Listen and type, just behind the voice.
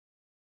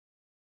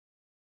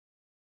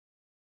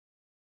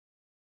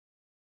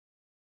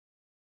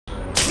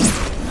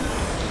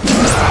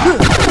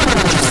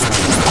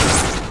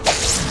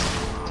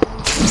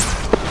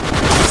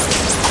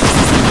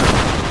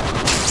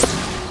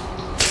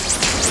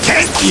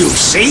You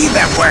see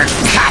that we're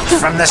cut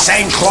from the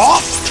same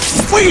cloth?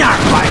 We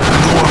aren't like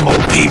normal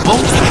people.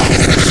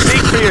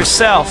 Speak for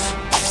yourself.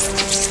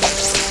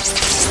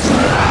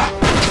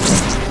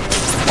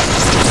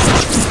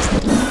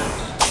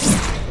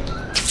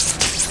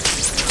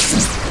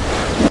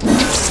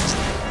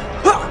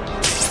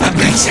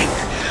 Amazing.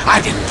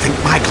 I didn't think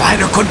my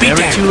glider could be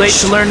Never too late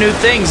to learn new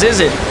things,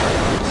 is it?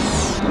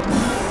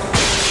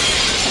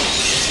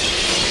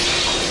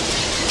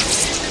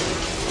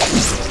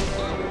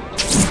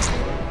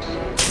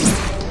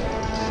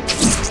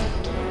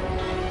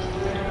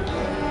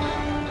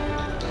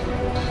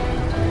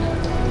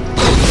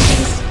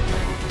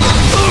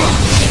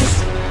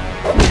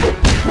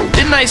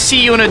 Didn't I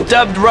see you in a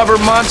dubbed rubber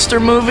monster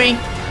movie?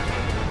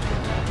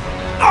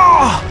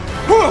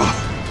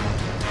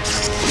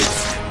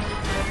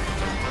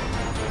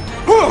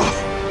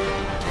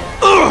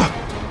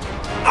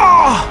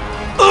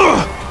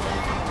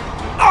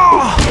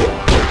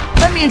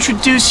 Let me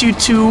introduce you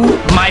to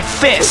my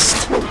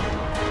fist.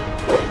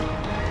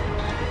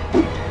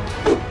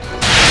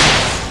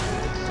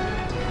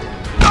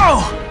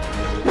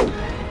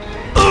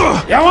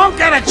 You won't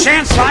get a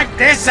chance like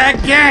this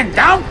again.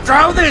 Don't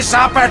throw this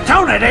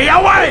opportunity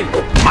away.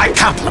 My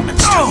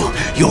compliments to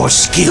you. Your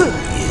skill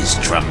is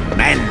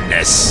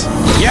tremendous.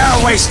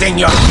 You're wasting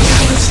your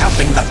talents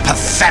helping the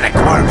pathetic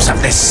worms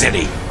of this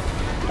city.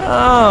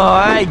 Oh,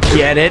 I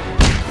get it.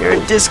 You're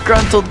a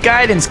disgruntled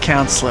guidance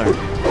counselor.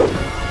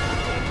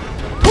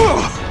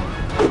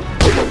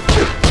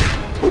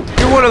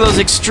 You're one of those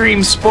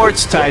extreme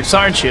sports types,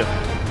 aren't you?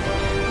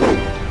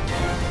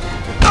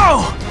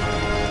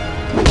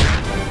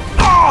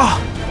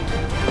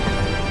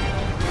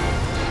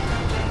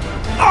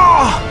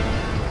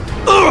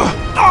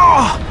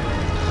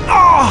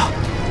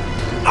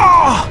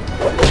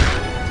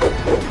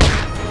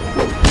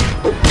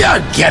 You're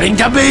getting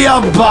to be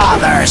a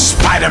bother,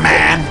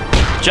 Spider-Man.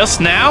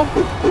 Just now?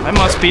 I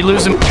must be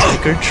losing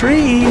trick or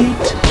treat.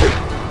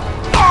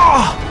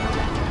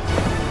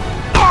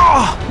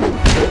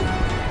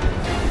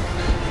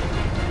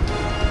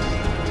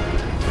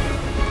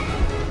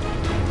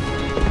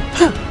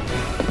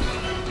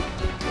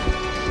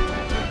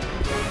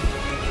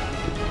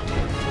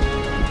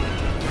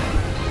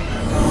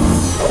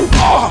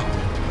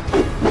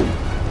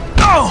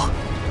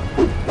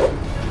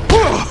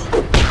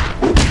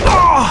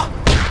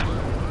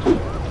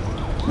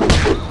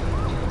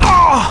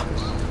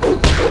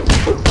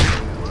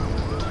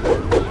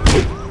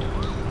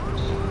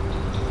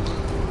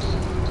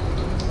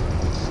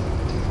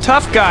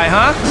 Tough guy,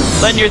 huh?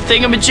 Letting your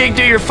thingamajig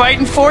do your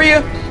fighting for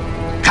you?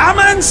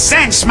 Common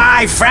sense,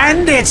 my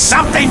friend. It's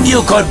something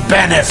you could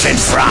benefit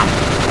from.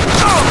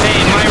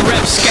 Hey, my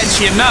rep's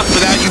sketchy enough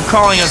without you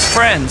calling us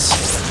friends.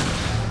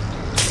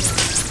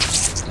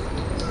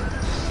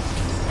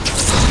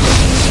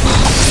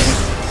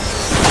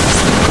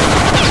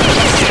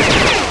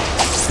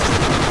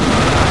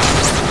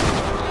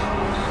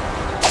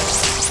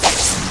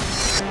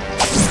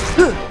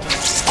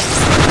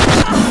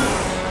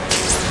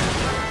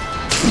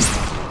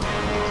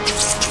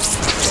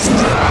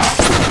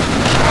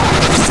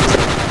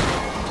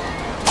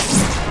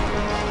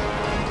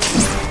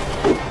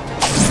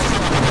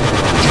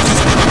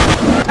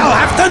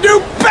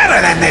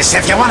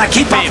 If you want to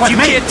keep up with me. If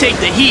you can't take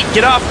the heat,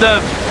 get off the,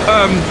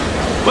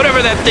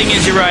 whatever that thing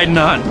is you're riding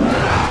on.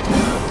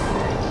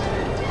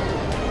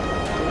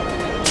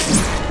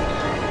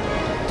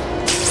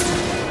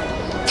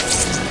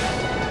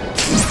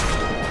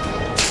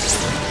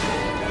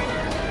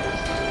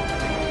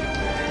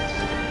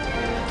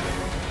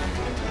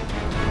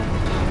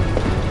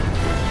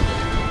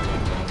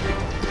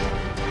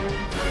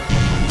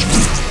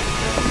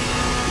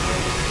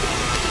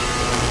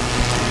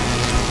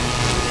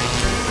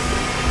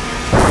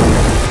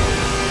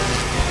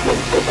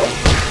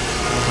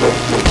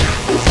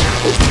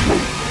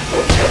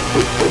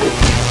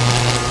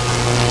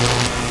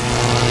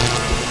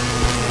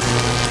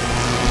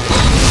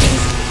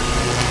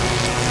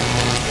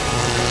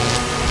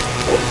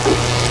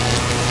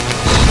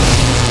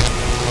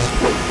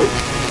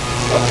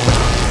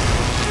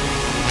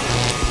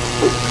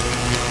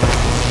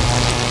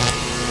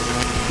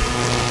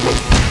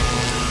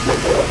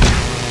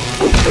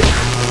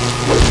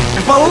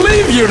 I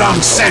believe you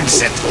don't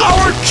sense it.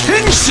 Our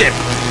kinship.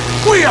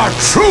 We are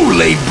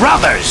truly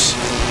brothers.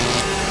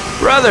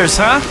 Brothers,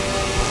 huh?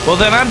 Well,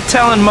 then I'm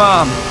telling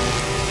Mom.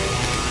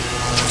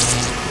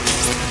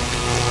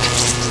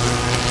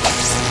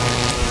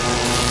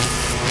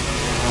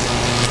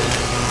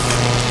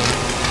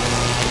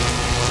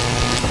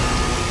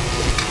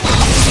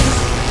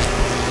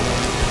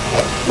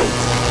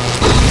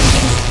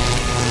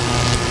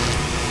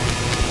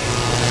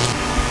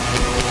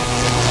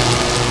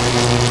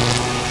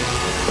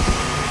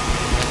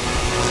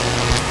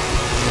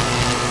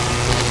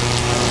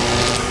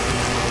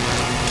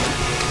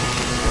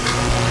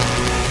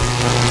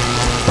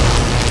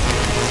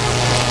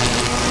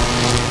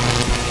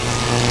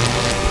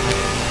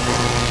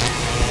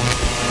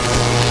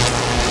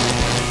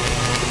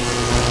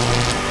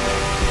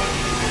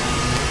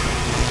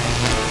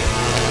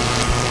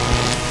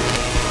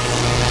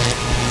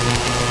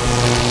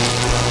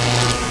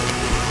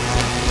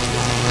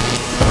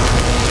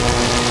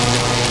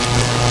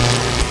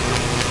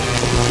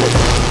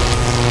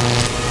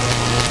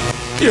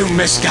 You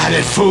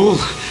misguided fool.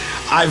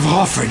 I've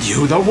offered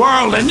you the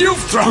world and you've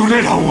thrown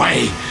it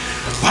away.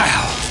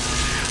 Well,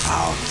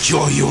 I'll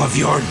cure you of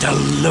your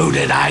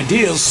deluded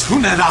ideals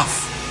soon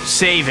enough.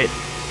 Save it.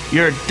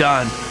 You're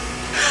done.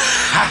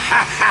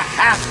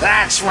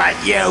 That's what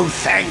you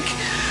think.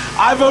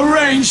 I've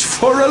arranged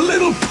for a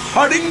little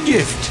parting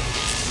gift.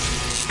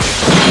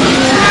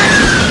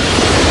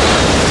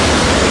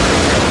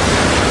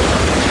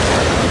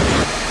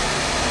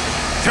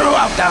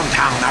 Throughout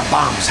downtown are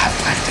bombs I've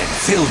planted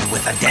filled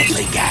with a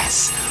deadly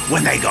gas.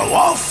 When they go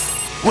off,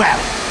 well,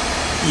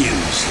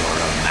 use your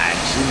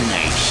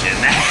imagination.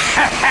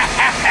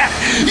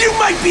 You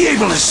might be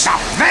able to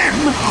stop them,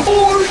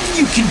 or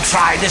you can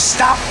try to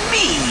stop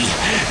me.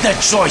 The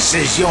choice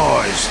is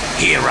yours,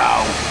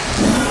 hero.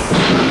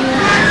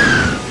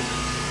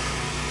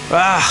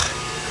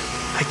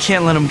 I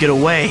can't let him get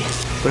away.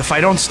 But if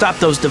I don't stop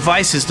those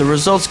devices, the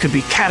results could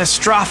be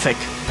catastrophic.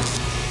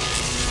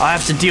 I'll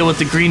have to deal with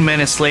the Green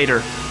Menace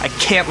later. I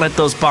can't let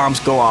those bombs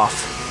go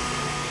off.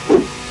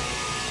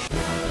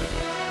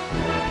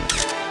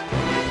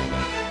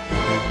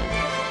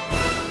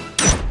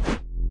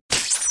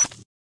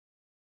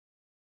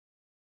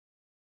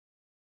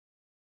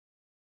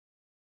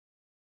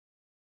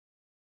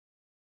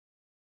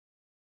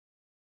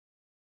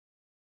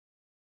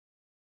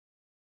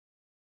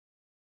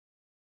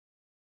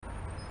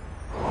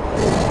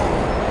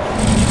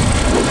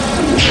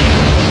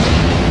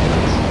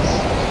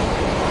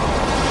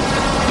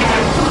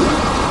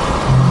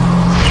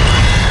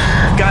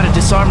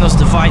 Disarm those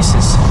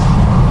devices.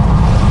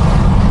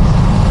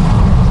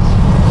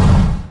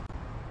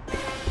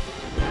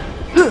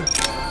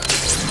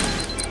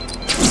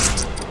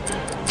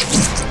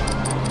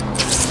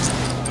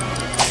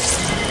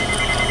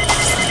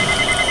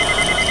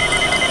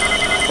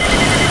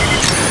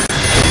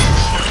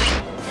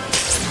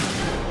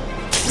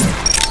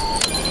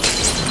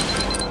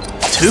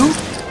 Two?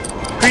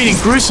 Green and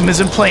Gruesome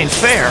isn't playing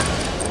fair.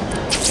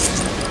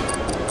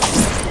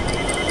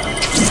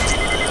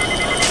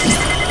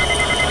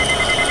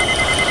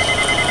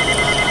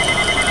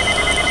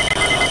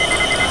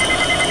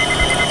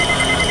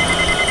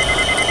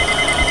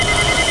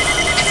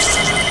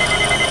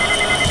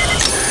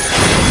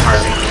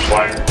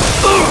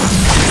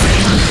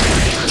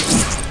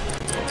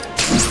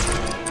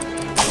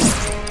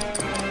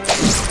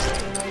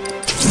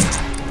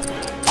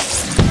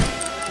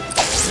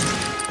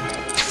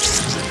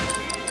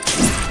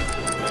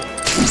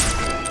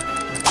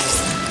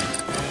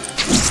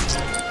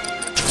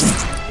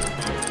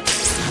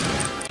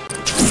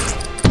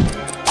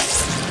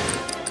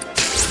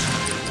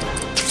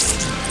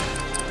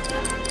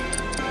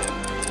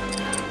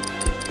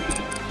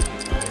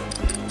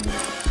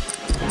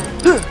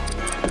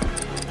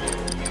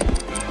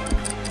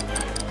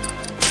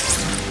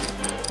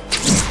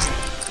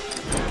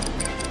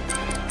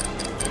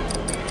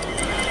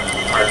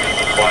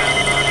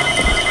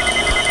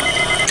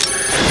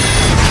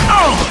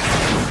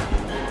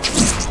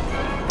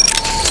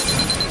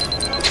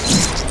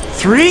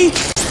 Three?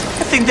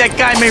 I think that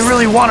guy may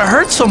really want to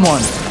hurt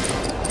someone.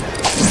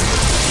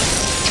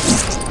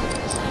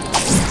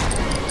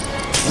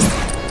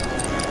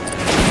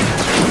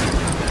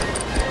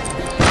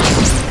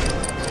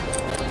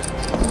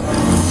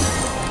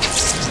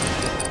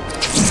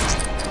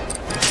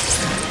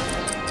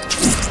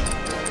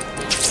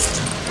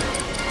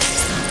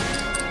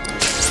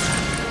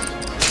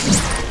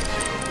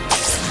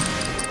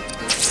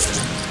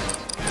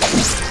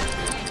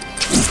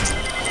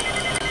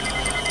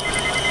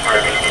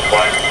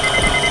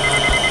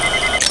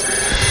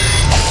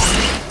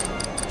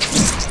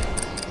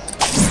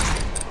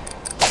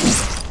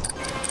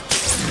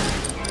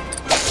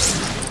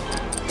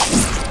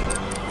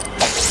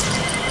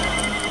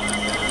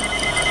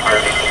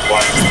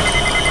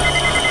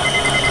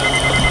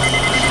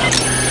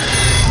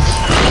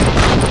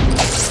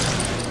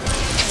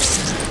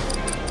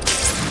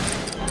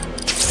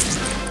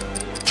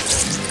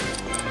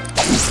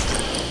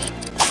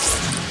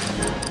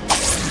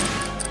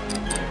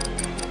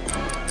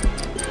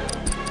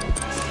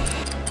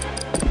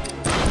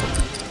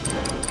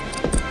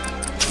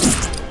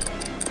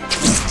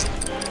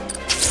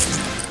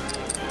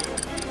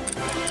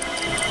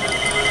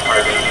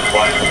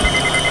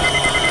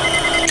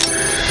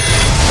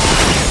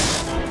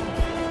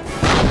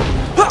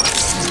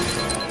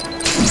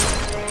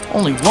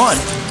 Only one?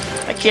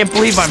 I can't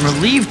believe I'm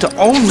relieved to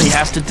only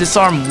have to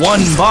disarm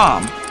one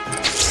bomb.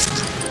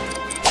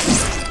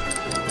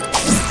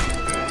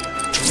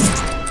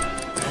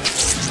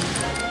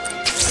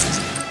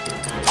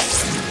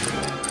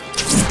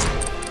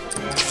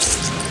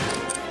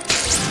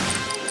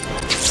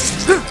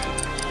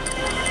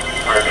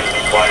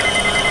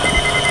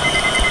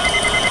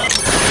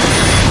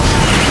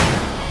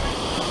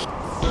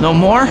 No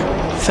more?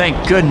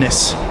 Thank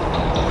goodness.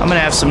 I'm gonna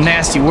have some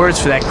nasty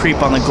words for that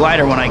creep on the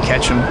glider when I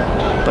catch him.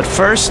 But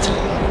first,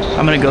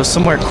 I'm gonna go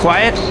somewhere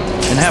quiet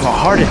and have a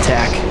heart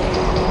attack.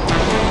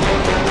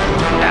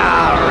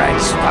 All right,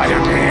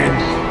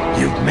 Spider-Man.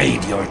 You've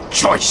made your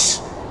choice.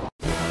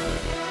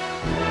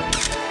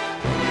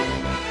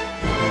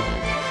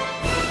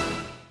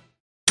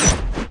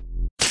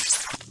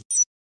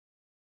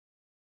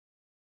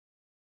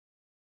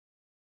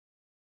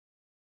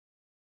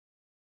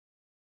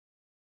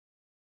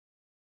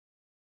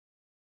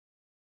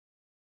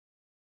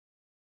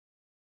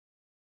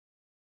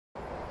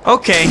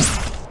 Okay.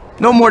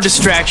 No more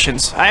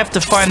distractions. I have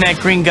to find that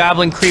green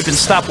goblin creep and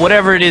stop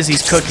whatever it is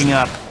he's cooking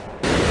up.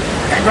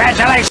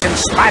 Congratulations,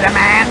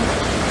 Spider-Man.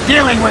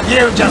 Dealing with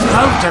you just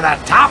moved to the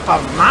top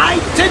of my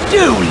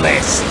to-do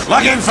list.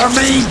 Looking for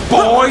me,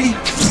 boy?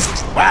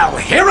 Well,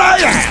 here I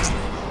am.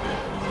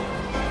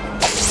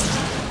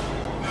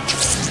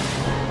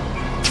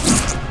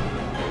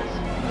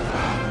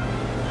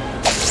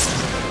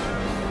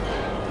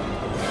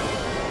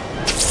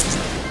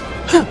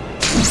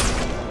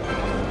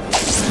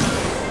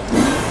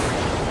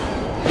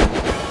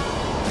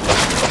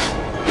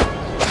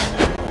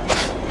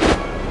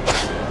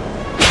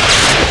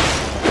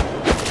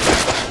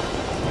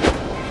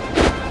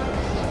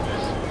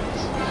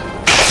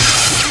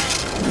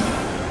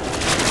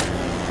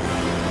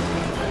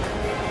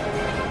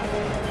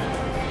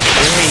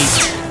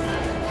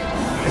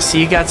 See,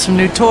 you got some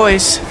new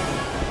toys.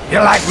 You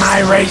like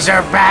my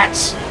razor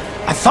bats?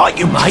 I thought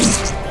you might.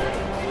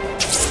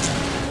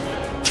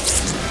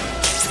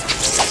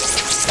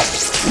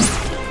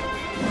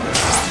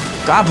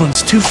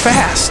 Goblin's too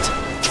fast.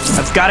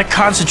 I've got to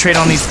concentrate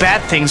on these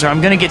bad things or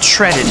I'm gonna get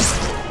shredded.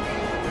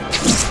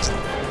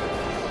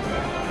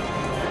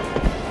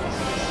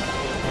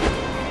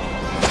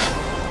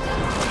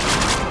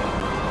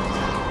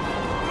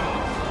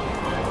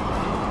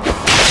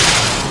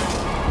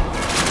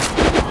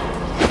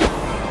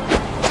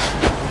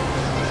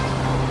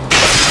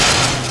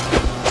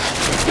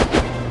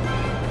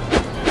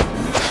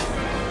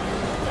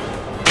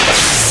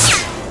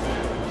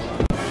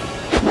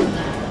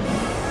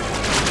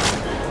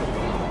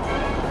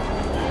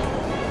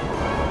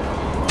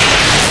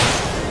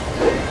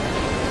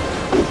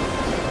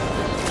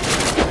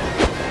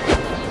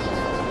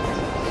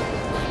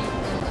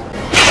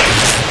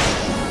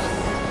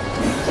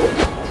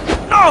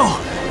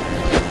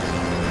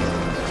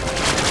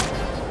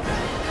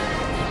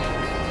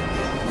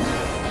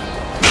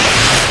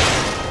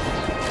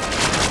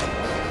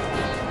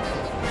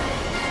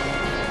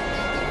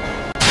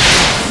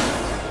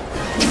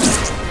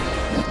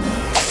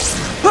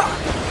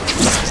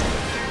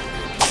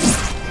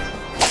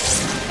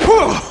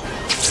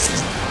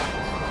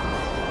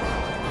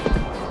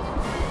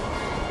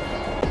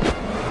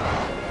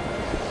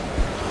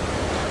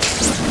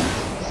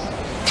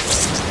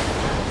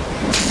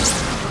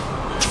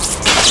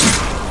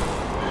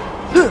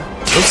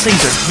 Those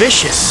things are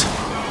vicious.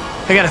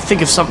 I gotta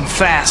think of something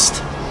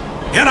fast.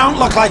 You don't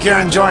look like you're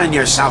enjoying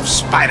yourself,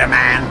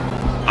 Spider-Man.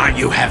 Aren't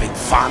you having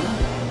fun?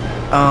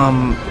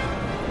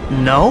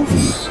 No?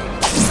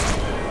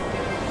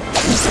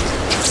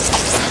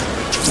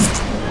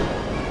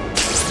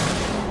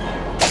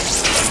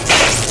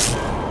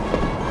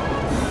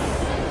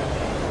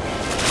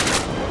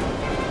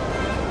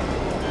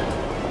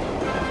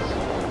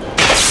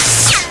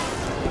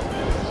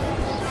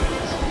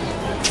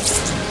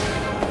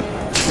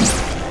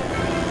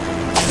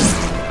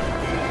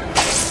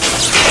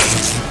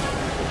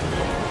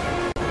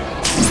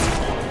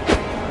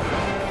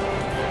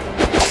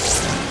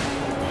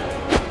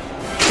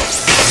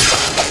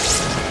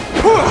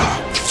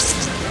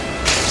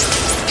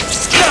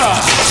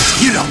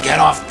 You don't get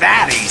off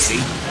that easy.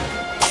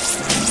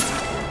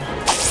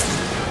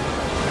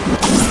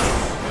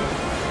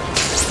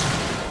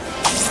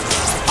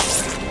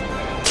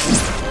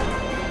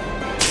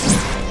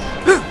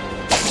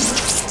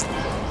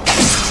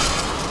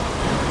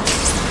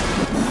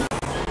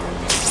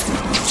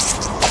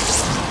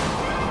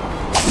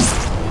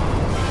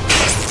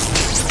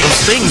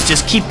 Those things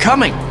just keep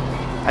coming.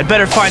 I'd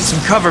better find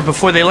some cover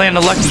before they land a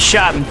lucky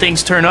shot and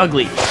things turn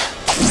ugly.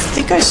 I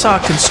think I saw a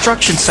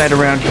construction site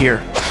around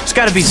here. There's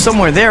gotta be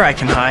somewhere there I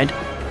can hide.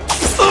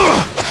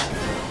 Ugh.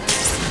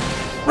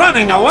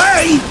 Running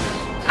away?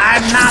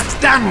 I'm not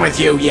done with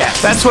you yet.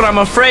 That's what I'm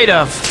afraid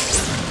of.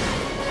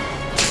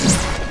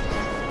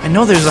 I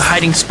know there's a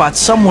hiding spot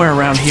somewhere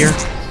around here.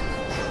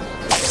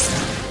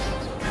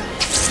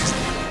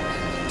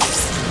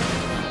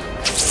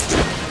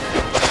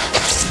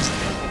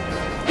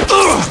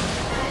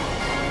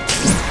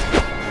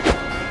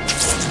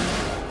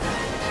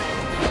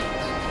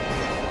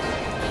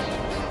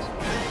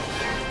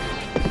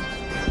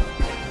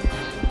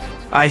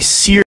 I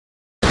see. All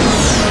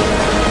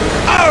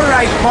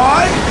right,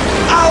 boy.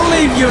 I'll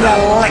leave you to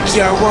lick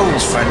your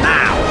wounds for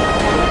now.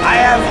 I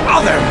have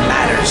other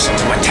matters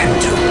to attend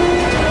to.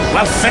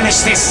 We'll finish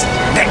this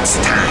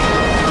next time.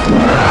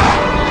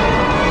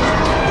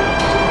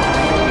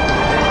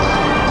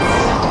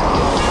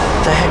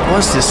 What the heck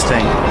was this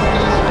thing?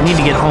 I need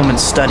to get home and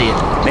study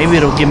it. Maybe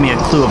it'll give me a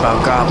clue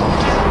about Goblin.